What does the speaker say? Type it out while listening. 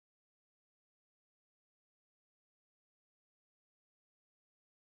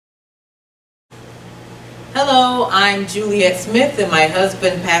Hello, I'm Juliet Smith, and my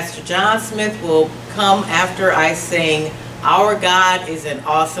husband, Pastor John Smith, will come after I sing, Our God is an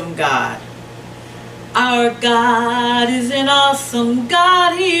Awesome God. Our God is an awesome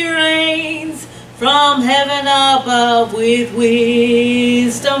God, He reigns from heaven above with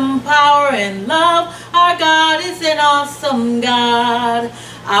wisdom, power, and love. Our God is an awesome God.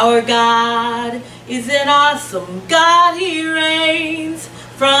 Our God is an awesome God, He reigns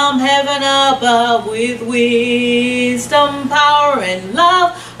from heaven above with wisdom, power, and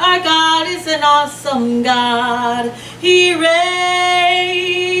love. Our God is an awesome God. He reigns.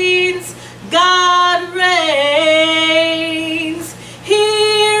 God reigns. He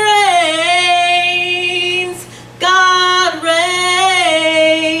reigns. God reigns.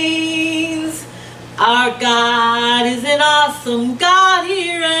 Our God is an awesome God.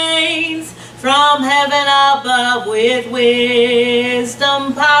 He reigns from heaven above with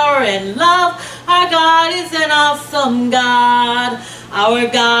wisdom, power, and love. Our God is an awesome God. Our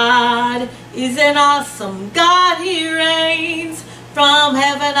God is an awesome God. He reigns from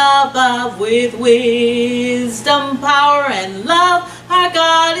heaven above with wisdom, power, and love. Our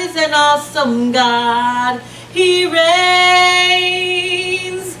God is an awesome God. He reigns.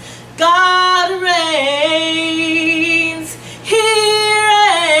 God reigns. He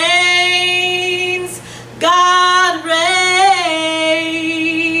reigns. God reigns.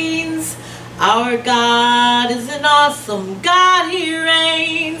 Our God is an awesome God. He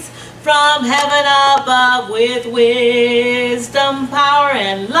reigns from heaven above with wisdom, power,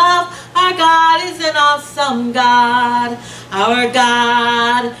 and love. Our God is an awesome God. Our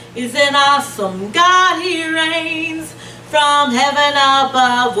God is an awesome God. He reigns from heaven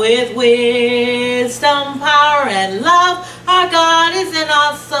above with wisdom, power, and love. Our God is an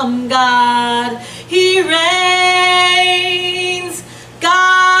awesome God. He reigns.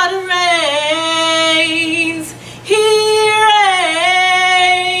 God reigns. He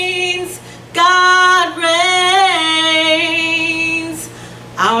reigns. God reigns.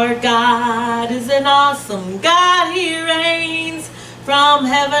 Our God is an awesome God. He reigns from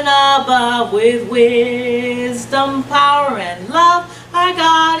heaven above with wisdom, power, and love. Our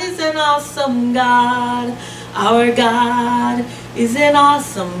God is an awesome God. Our God is an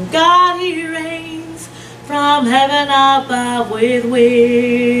awesome God. He reigns from heaven above with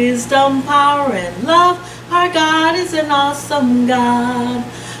wisdom, power, and love. Our God is an awesome God.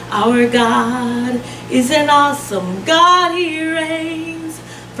 Our God is an awesome God. He reigns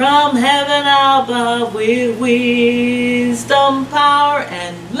from heaven above with wisdom, power,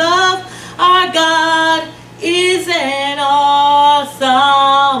 and love. Our God is an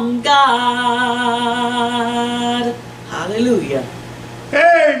awesome God. Hallelujah.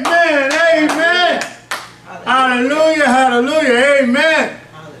 Amen. Amen. Hallelujah. Hallelujah. Amen.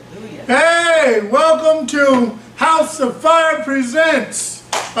 Hallelujah. Hey, welcome to House of Fire Presents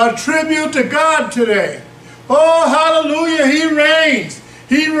a tribute to God today. Oh, hallelujah. He reigns.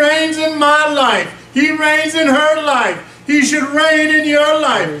 He reigns in my life. He reigns in her life. He should reign in your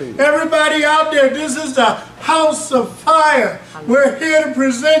life. Everybody out there, this is the House of Fire. We're here to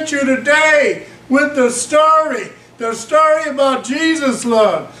present you today with the story about Jesus'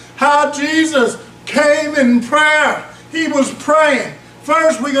 love. How Jesus came in prayer. He was praying.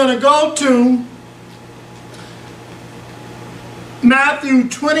 First, we're going to go to Matthew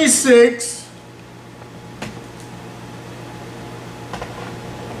 26.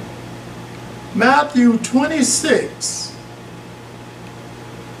 Matthew 26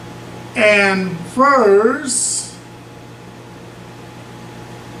 and verse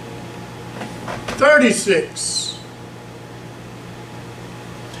 36.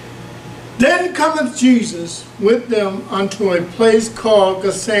 Then cometh Jesus with them unto a place called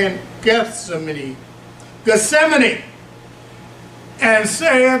Gethsemane, and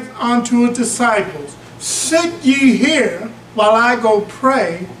saith unto his disciples, Sit ye here while I go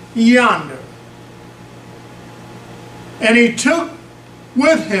pray yonder. And he took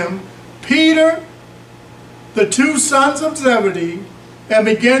with him Peter, the two sons of Zebedee, and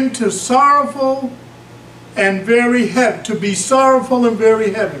began to be sorrowful and very heavy.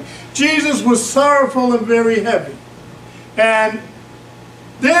 Jesus was sorrowful and very heavy. And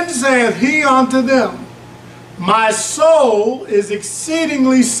then saith he unto them, My soul is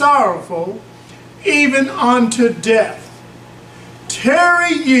exceedingly sorrowful, even unto death.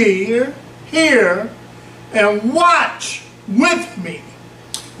 Tarry ye here and watch with me.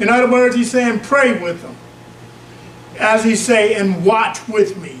 In other words, he's saying pray with them. As he say, and watch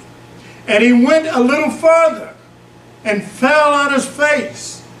with me. And he went a little further and fell on his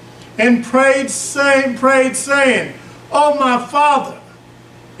face and prayed saying, Oh my Father,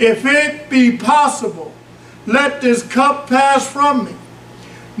 if it be possible, let this cup pass from me.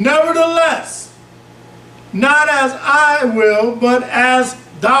 Nevertheless, not as I will, but as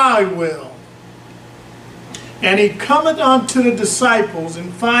thy will. And he cometh unto the disciples,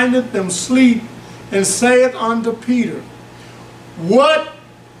 and findeth them asleep, and saith unto Peter, What,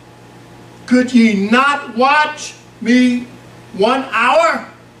 could ye not watch me 1 hour?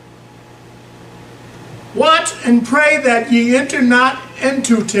 Watch and pray that ye enter not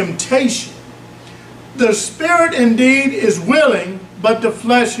into temptation. The spirit indeed is willing, but the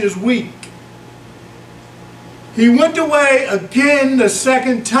flesh is weak. He went away again the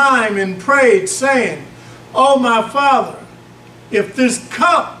second time and prayed, saying, O my Father, if this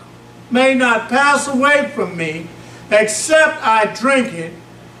cup may not pass away from me, except I drink it,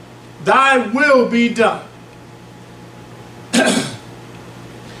 thy will be done.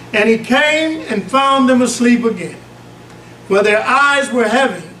 And he came and found them asleep again, for their eyes were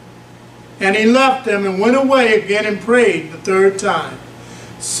heavy. And he left them and went away again and prayed the third time,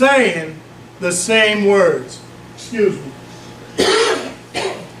 saying the same words. Excuse me.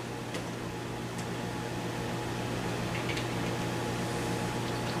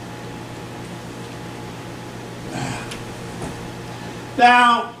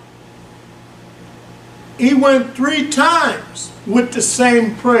 Now, he went 3 times with the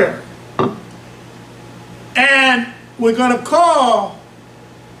same prayer. And we're going to call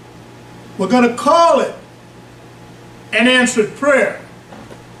it an answered prayer.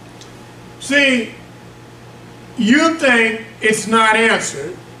 See, you think it's not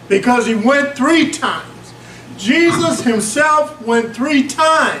answered because he went 3 times. Jesus himself went 3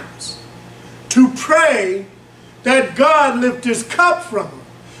 times to pray that God lift his cup from him.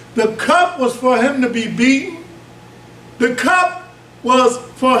 The cup was for him to be beaten. The cup was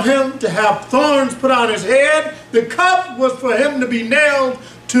for him to have thorns put on his head. The cup was for him to be nailed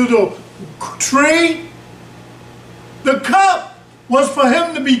to the tree. The cup was for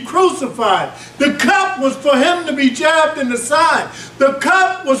him to be crucified. The cup was for him to be jabbed in the side. The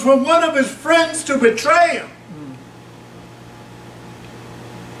cup was for one of his friends to betray him.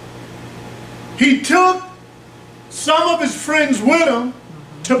 He took some of his friends with him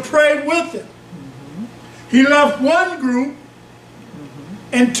to pray with him. He left one group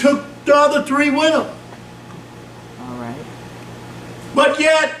and took the other 3 with him. All right. But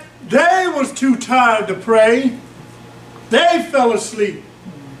yet, they was too tired to pray. They fell asleep,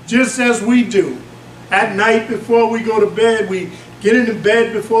 just as we do. At night before we go to bed, we get into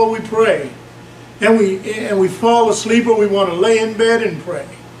bed before we pray. And we fall asleep, or we want to lay in bed and pray.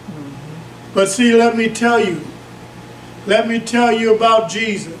 But see, let me tell you about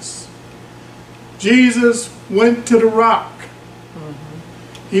Jesus. Jesus went to the rock.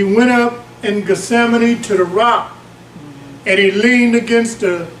 He went up in Gethsemane to the rock. And he leaned against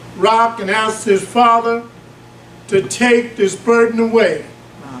the rock and asked his Father to take this burden away,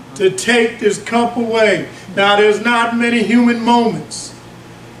 to take this cup away. Now, there's not many human moments.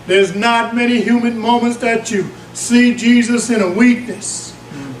 There's not many human moments that you see Jesus in a weakness.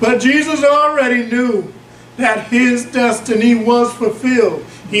 But Jesus already knew that his destiny was fulfilled.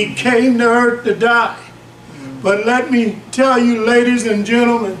 He came to earth to die. But let me tell you, ladies and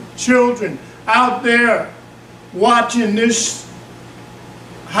gentlemen, children out there watching this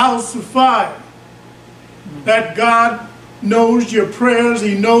house of fire, that God knows your prayers,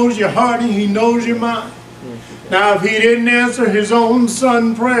 he knows your heart, and he knows your mind. Now, if he didn't answer his own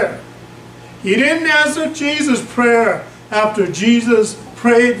son prayer, he didn't answer Jesus' prayer after Jesus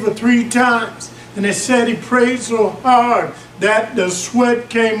prayed for 3 times. And they said he prayed so hard that the sweat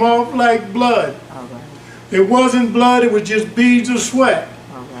came off like blood. It wasn't blood, it was just beads of sweat.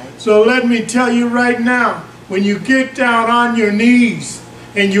 So let me tell you right now, when you get down on your knees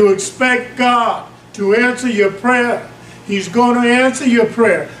and you expect God to answer your prayer, he's going to answer your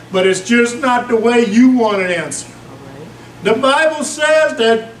prayer, but it's just not the way you want it answered. The Bible says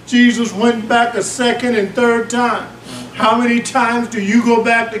that Jesus went back a 2nd and 3rd time. How many times do you go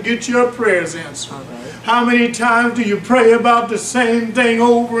back to get your prayers answered? How many times do you pray about the same thing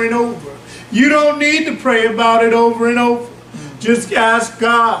over and over? You don't need to pray about it over and over. Just ask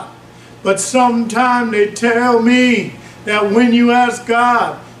God. But sometimes they tell me that when you ask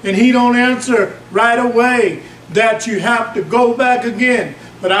God and he don't answer right away, that you have to go back again.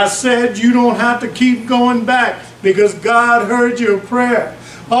 But I said you don't have to keep going back, because God heard your prayer.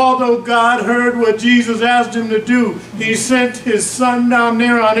 Although God heard what Jesus asked him to do, he sent his son down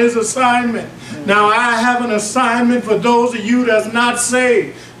there on his assignment. Now I have an assignment for those of you that's not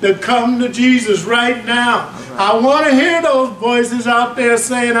saved. to come to Jesus right now. I want to hear those voices out there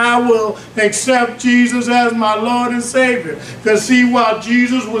saying, I will accept Jesus as my Lord and Savior. Because see, while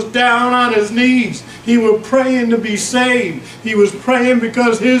Jesus was down on his knees, he was praying to be saved. He was praying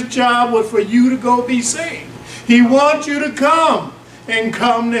because his job was for you to go be saved. He wants you to come and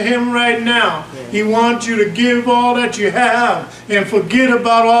come to him right now. He wants you to give all that you have and forget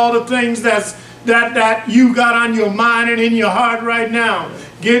about all the things that you got on your mind and in your heart right now.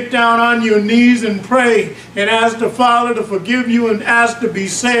 Get down on your knees and pray and ask the Father to forgive you and ask to be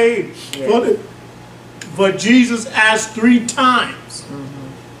saved. For Jesus asked 3 times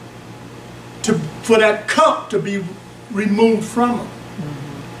for that cup to be removed from him.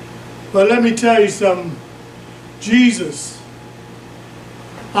 But let me tell you something. Jesus,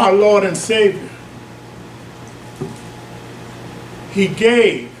 our Lord and Savior, he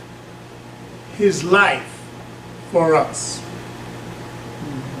gave his life for us.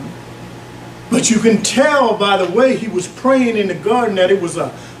 But you can tell by the way he was praying in the garden that it was a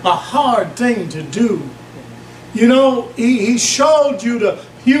hard thing to do. You know, he showed you the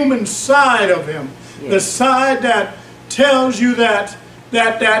human side of him. The side that tells you that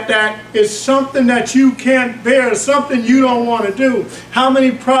is something that you can't bear, something you don't want to do. How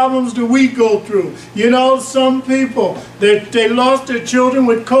many problems do we go through? You know, some people, they lost their children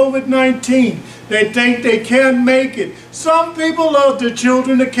with COVID-19. They think they can't make it. Some people lost their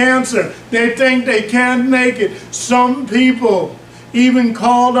children to cancer. They think they can't make it. Some people even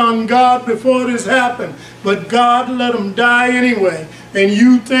called on God before this happened, but God let them die anyway. And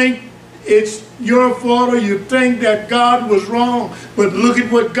you think it's your fault, or you think that God was wrong. But look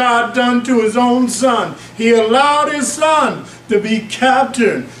at what God done to his own son. He allowed his son to be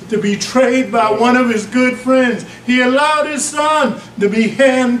captured, to be betrayed by one of his good friends. He allowed his son to be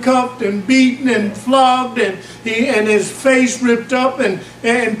handcuffed and beaten and flogged and his face ripped up and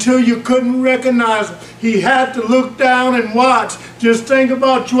until you couldn't recognize him. He had to look down and watch. Just think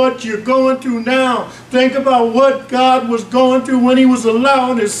about what you're going through now. Think about what God was going through when he was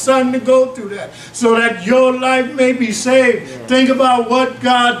allowing his son to go through that, so that your life may be saved. Think about what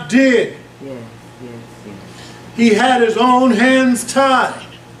God did. He had his own hands tied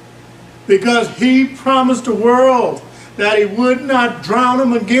because he promised the world that he would not drown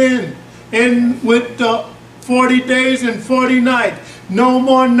them again. And with the 40 days and 40 nights, no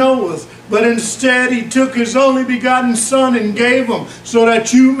more Noahs. But instead he took his only begotten son and gave him so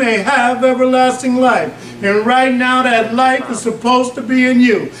that you may have everlasting life. And right now that life is supposed to be in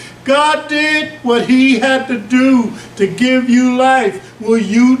you. God did what he had to do to give you life. Will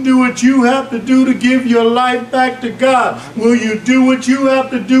you do what you have to do to give your life back to God? Will you do what you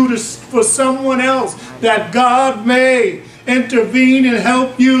have to do for someone else that God may intervene and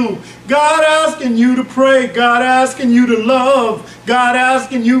help you? God asking you to pray. God asking you to love. God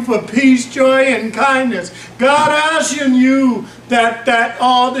asking you for peace, joy, and kindness. God asking you that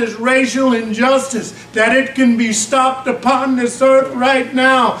all this racial injustice, that it can be stopped upon this earth right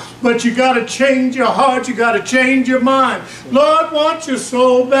now. But you got to change your heart. You got to change your mind. Lord wants your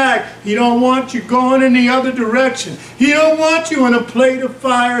soul back. He don't want you going in the other direction. He don't want you in a plate of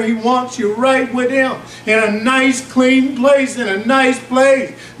fire. He wants you right with him in a nice, clean place, in a nice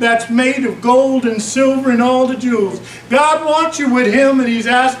place that's made of gold and silver and all the jewels. God wants you with him, and he's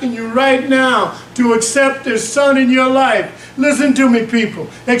asking you right now to accept his son in your life. Listen to me, people.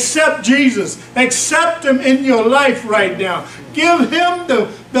 Accept Jesus. Accept him in your life right now. Give him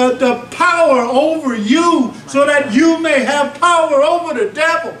the power over you so that you may have power over the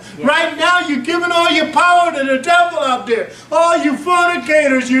devil. Right now you're giving all your power to the devil out there. All you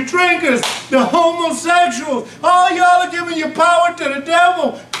fornicators, you drinkers, the homosexuals, all y'all are giving your power to the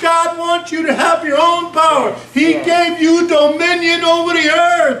devil. God wants you to have your own power. He gave you dominion over the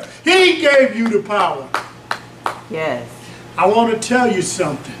earth. He gave you the power. Yes. I want to tell you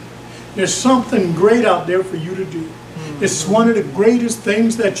something. There's something great out there for you to do. It's one of the greatest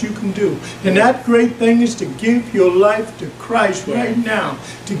things that you can do. And that great thing is to give your life to Christ right now.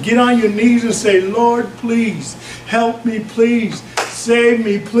 To get on your knees and say, Lord, please, help me, please. Save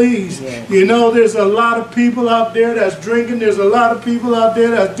me, please. You know, there's a lot of people out there that's drinking. There's a lot of people out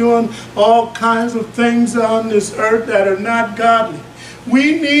there that's doing all kinds of things on this earth that are not godly.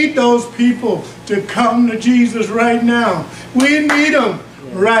 We need those people to come to Jesus right now. We need them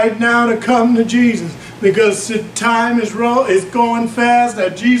right now to come to Jesus, because the time is going fast,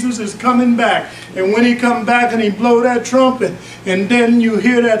 that Jesus is coming back. And when he come back and he blow that trumpet, and then you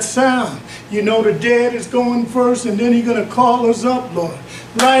hear that sound, you know the dead is going first, and then he's going to call us up, Lord.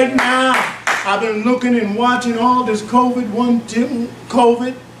 Right now, I've been looking and watching all this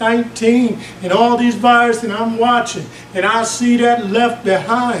COVID-19 and all these viruses, and I'm watching, and I see that left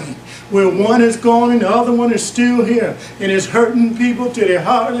behind, where one is gone and the other one is still here, and it's hurting people to their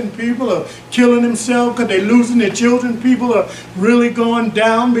heart, and people are killing themselves because they're losing their children. People are really going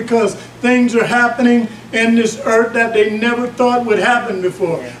down because things are happening in this earth that they never thought would happen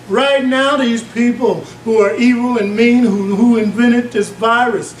before. Yeah. Right now, these people who are evil and mean, who invented this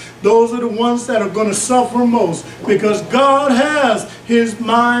virus, those are the ones that are going to suffer most, because God has his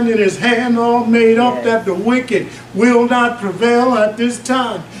mind and his hand all made up that the wicked will not prevail at this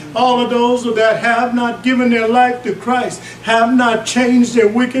time. All of those that have not given their life to Christ, have not changed their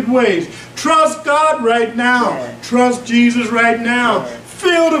wicked ways. Trust God right now. Trust Jesus right now.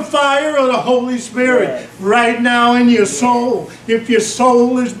 Feel the fire of the Holy Spirit right now in your soul. If your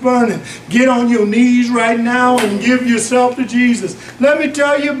soul is burning, get on your knees right now and give yourself to Jesus. Let me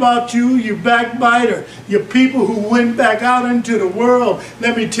tell you about you, you backbiter, you people who went back out into the world.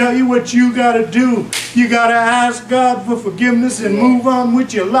 Let me tell you what you got to do. You got to ask God for forgiveness and move on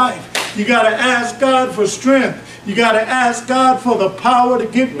with your life. You got to ask God for strength. You got to ask God for the power to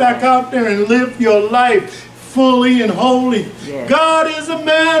get back out there and live your life fully and holy. Yes. God is a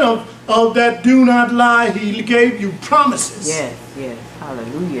man of that do not lie. He gave you promises. Yes, yes.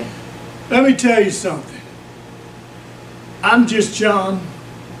 Hallelujah. Let me tell you something. I'm just John.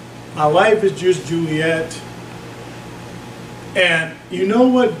 My wife is just Juliet. And you know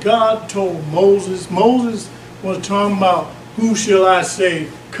what God told Moses? Moses was talking about, who shall I say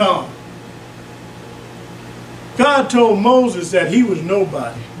come? God told Moses that he was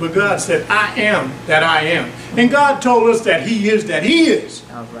nobody, but God said, I am that I am. And God told us that he is that he is.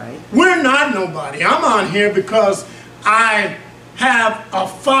 All right. We're not nobody. I'm on here because I have a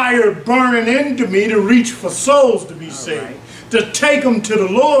fire burning into me to reach for souls to be saved, to take them to the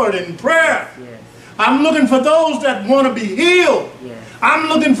Lord in prayer. Yes. I'm looking for those that want to be healed. Yes. I'm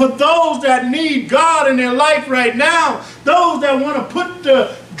looking for those that need God in their life right now, those that want to put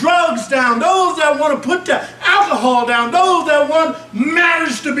the drugs down, those that want to put the alcohol down, those that want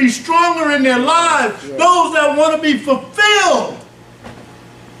marriage to be stronger in their lives, those that want to be fulfilled.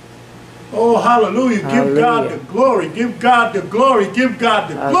 Oh, hallelujah. Give God the glory. Give God the glory. Give God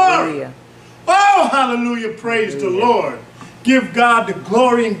the glory. Oh, hallelujah. Praise the Lord. Give God the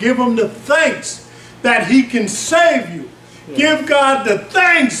glory and give him the thanks that he can save you. Give God the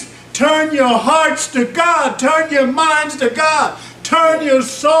thanks. Turn your hearts to God. Turn your minds to God. Turn your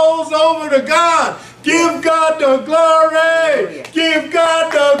souls over to God. Give God the glory. Give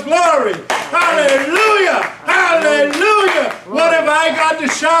God the glory. Hallelujah. Hallelujah. What have I got to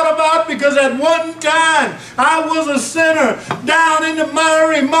shout about? Because at one time I was a sinner down in the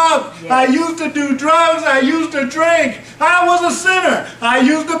miry muck. I used to do drugs. I used to drink. I was a sinner. I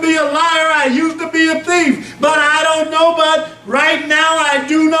used to be a liar. I used to be a thief. But I don't know, but right now I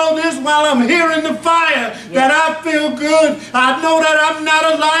do know this while I'm here in the fire, that I feel good. I know that I'm not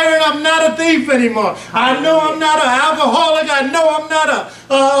a liar and I'm not a thief anymore. I know I'm not an alcoholic. I know I'm not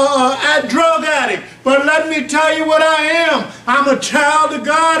a drug addict. But let me tell you what I am. I'm a child of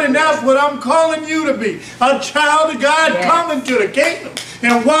God, and that's what I'm calling you to be. A child of God coming to the kingdom.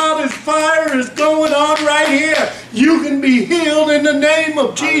 And while this fire is going on right here, you can be healed in the name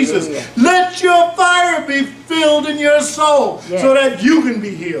of Jesus. Let your fire be filled in your soul so that you can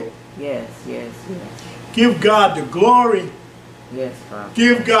be healed. Yes, yes, yes. Give God the glory. Yes, Father.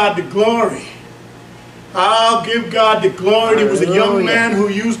 Give God the glory. I'll give God the glory. There was a young man who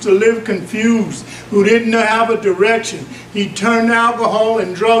used to live confused, who didn't have a direction. He turned to alcohol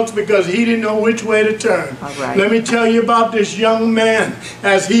and drugs because he didn't know which way to turn. Let me tell you about this young man.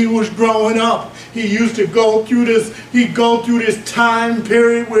 As he was growing up, he used to go through this, he'd go through this time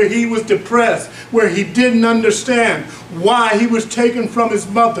period where he was depressed, where he didn't understand why he was taken from his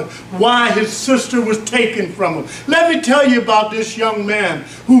mother, why his sister was taken from him. Let me tell you about this young man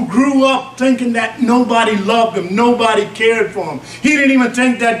who grew up thinking that nobody loved him, nobody cared for him. He didn't even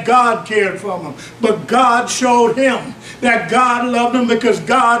think that God cared for him. But God showed him that God loved him because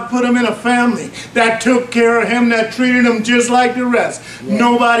God put him in a family that took care of him, that treated him just like the rest.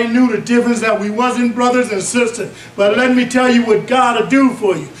 Nobody knew the difference, that we wasn't brothers and sisters. But let me tell you what God will do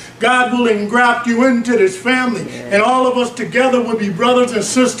for you. God will engraft you into this family, and all of us together will be brothers and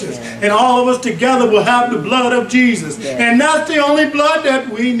sisters, and all of us together will have the blood of Jesus. And that's the only blood that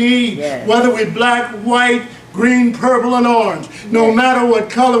we need, whether we're black, white, green, purple, and orange. No matter what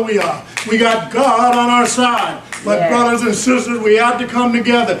color we are, we got God on our side. But brothers and sisters, we have to come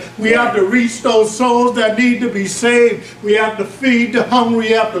together. We have to reach those souls that need to be saved. We have to feed the hungry. We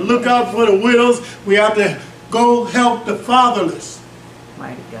have to look out for the widows. We have to go help the fatherless.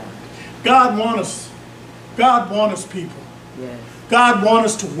 Mighty God. God wants us. God wants us people. Yes. God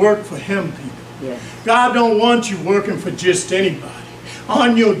wants us to work for Him, people. Yes. God don't want you working for just anybody.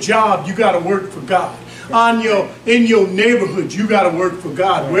 On your job, you got to work for God. In your neighborhood, you got to work for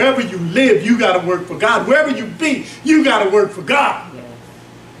God. Yes. Wherever you live, you got to work for God. Wherever you be, you got to work for God. Yes.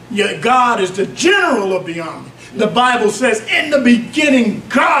 Yeah, God is the general of the army. The Bible says, in the beginning,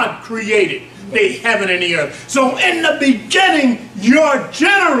 God created the heaven and the earth. So in the beginning, your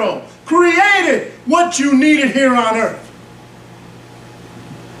general created what you needed here on earth.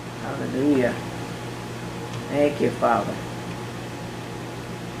 Hallelujah. Thank you, Father.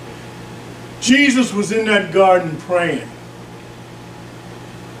 Jesus was in that garden praying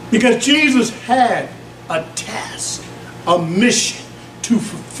because Jesus had a task, a mission to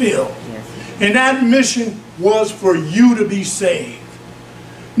fulfill. Yes. And that mission was for you to be saved.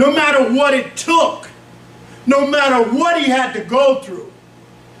 No matter what it took, no matter what he had to go through,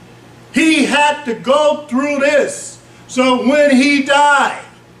 he had to go through this. So when he died,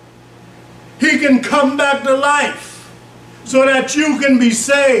 he can come back to life so that you can be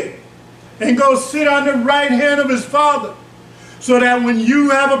saved and go sit on the right hand of his Father so that when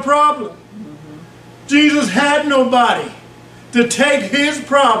you have a problem, Jesus had nobody to take his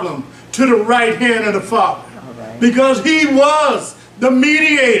problem to the right hand of the Father. Because he was the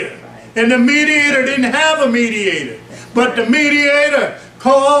mediator. And the mediator didn't have a mediator. But the mediator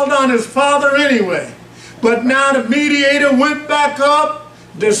called on his Father anyway. But now the mediator went back up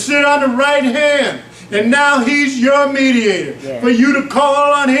to sit on the right hand. And now he's your mediator. For you to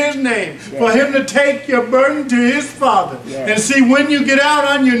call on his name. For him to take your burden to his Father. And see, when you get out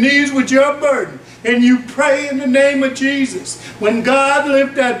on your knees with your burden, and you pray in the name of Jesus, when God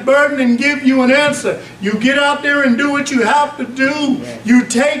lift that burden and give you an answer, you get out there and do what you have to do. You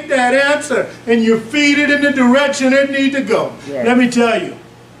take that answer and you feed it in the direction it needs to go. Let me tell you,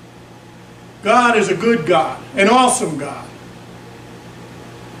 God is a good God, an awesome God.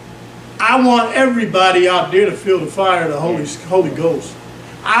 I want everybody out there to feel the fire of the Holy Ghost.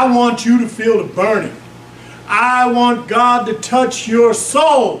 I want you to feel the burning. I want God to touch your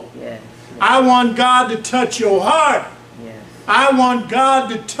soul. I want God to touch your heart. I want God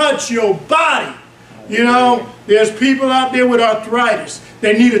to touch your body. You know, there's people out there with arthritis.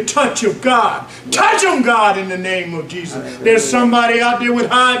 They need a touch of God. Touch them, God, in the name of Jesus. There's somebody out there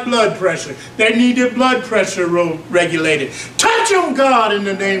with high blood pressure. They need their blood pressure regulated. Touch them, God, in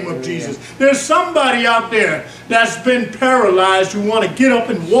the name of Jesus. There's somebody out there that's been paralyzed who want to get up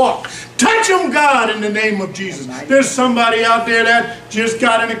and walk. Touch them, God, in the name of Jesus. There's somebody out there that just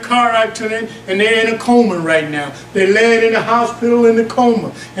got in a car accident and they're in a coma right now. They're laying in the hospital in a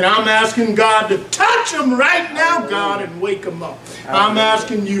coma. And I'm asking God to touch them right now, God, and wake them up. I'm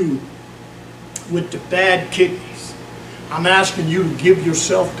asking you with the bad kidneys. I'm asking you to give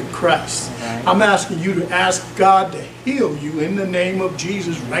yourself to Christ. I'm asking you to ask God to heal you in the name of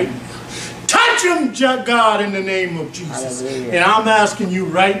Jesus right now. Touch them, God, in the name of Jesus. And I'm asking you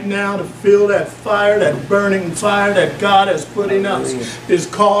right now to feel that fire, that burning fire that God has put in us. It's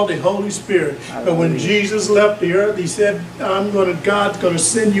called the Holy Spirit. But when Jesus left the earth, he said, God's going to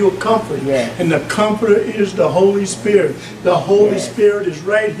send you a comforter. And the comforter is the Holy Spirit. The Holy Spirit is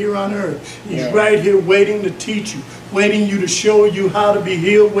right here on earth. He's right here waiting to teach you, waiting you to show you how to be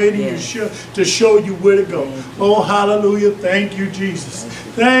healed, waiting to show you where to go. Oh, hallelujah. Thank you, Jesus.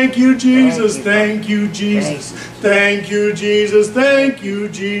 Thank you, Jesus. Thank you, Jesus. Thank you, Jesus. Thank you,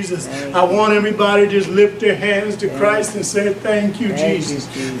 Jesus. I want everybody to just lift their hands to Christ and say, thank you, Jesus.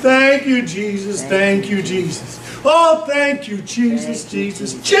 Thank you, Jesus. Thank you, Jesus. Oh, thank you, Jesus,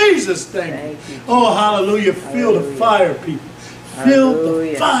 Jesus. Jesus, thank you. Oh, hallelujah. Feel the fire, people. Feel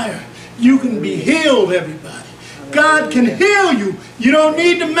the fire. You can be healed, everybody. God can heal you. You don't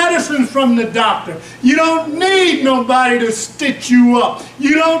need the medicine from the doctor. You don't need nobody to stitch you up.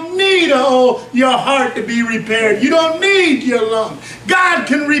 You don't need your heart to be repaired. You don't need your lung. God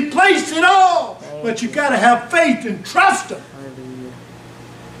can replace it all. But you got to have faith and trust Him.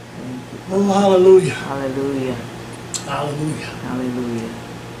 Oh, hallelujah. Hallelujah. Hallelujah. Hallelujah.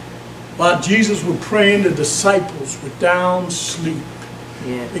 While Jesus was praying, the disciples were down asleep.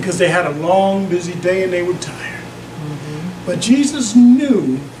 Because they had a long, busy day and they were tired. But Jesus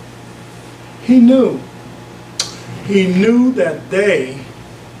knew, He knew that they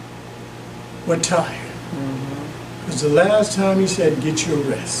were tired. Because the last time He said, get your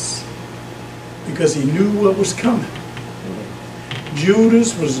rest. Because He knew what was coming.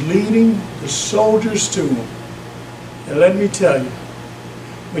 Judas was leading the soldiers to Him. And let me tell you,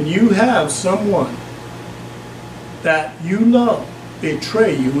 when you have someone that you love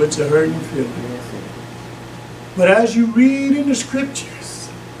betray you, it's a hurting feeling. But as you read in the scriptures,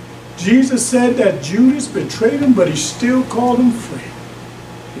 Jesus said that Judas betrayed him, but he still called him friend.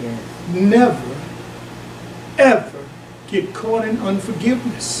 Yes. Never, ever get caught in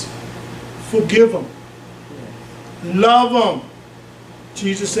unforgiveness. Forgive them. Yes. Love them.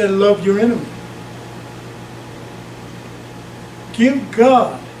 Jesus said, love your enemy. Give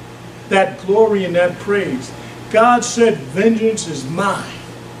God that glory and that praise. God said, vengeance is mine.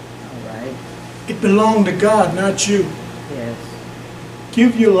 All right. It belonged to God, not you. Yes.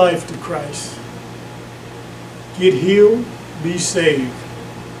 Give your life to Christ. Get healed, be saved.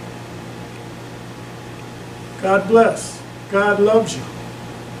 God bless. God loves you.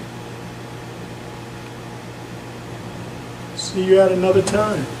 See you at another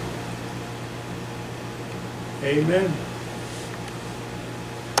time. Amen.